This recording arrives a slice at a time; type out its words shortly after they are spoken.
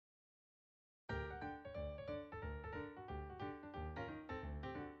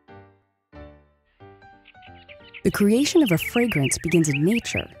The creation of a fragrance begins in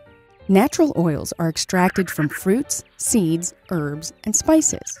nature. Natural oils are extracted from fruits, seeds, herbs, and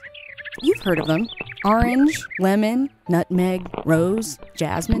spices. You've heard of them: orange, lemon, nutmeg, rose,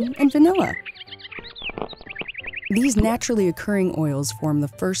 jasmine, and vanilla. These naturally occurring oils form the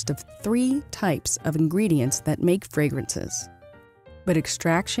first of 3 types of ingredients that make fragrances. But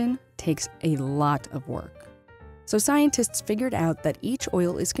extraction takes a lot of work. So scientists figured out that each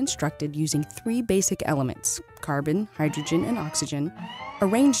oil is constructed using 3 basic elements: carbon, hydrogen, and oxygen,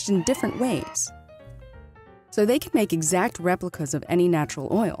 arranged in different ways. So they can make exact replicas of any natural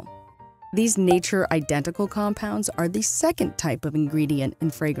oil. These nature-identical compounds are the second type of ingredient in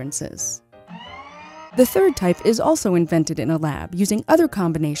fragrances. The third type is also invented in a lab using other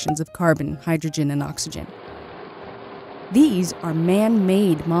combinations of carbon, hydrogen, and oxygen. These are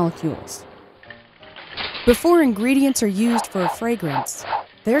man-made molecules. Before ingredients are used for a fragrance,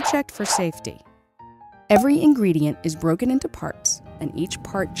 they're checked for safety. Every ingredient is broken into parts, and each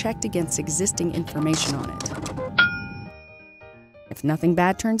part checked against existing information on it. If nothing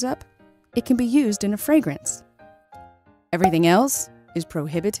bad turns up, it can be used in a fragrance. Everything else is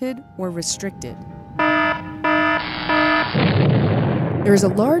prohibited or restricted. There is a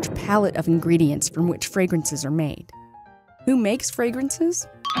large palette of ingredients from which fragrances are made. Who makes fragrances?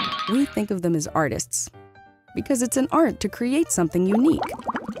 We think of them as artists, because it's an art to create something unique.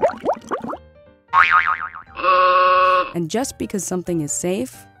 And just because something is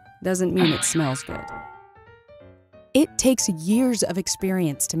safe doesn't mean it smells good. It takes years of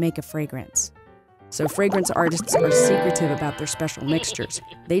experience to make a fragrance. So fragrance artists are secretive about their special mixtures.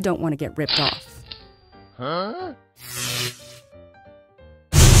 They don't want to get ripped off. Huh?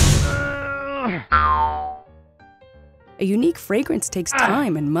 A unique fragrance takes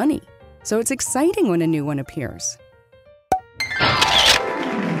time and money, so it's exciting when a new one appears.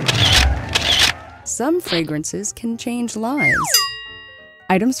 Some fragrances can change lives.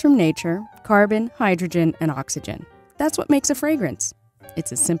 Items from nature: carbon, hydrogen, and oxygen. That's what makes a fragrance.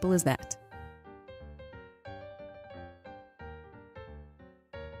 It's as simple as that.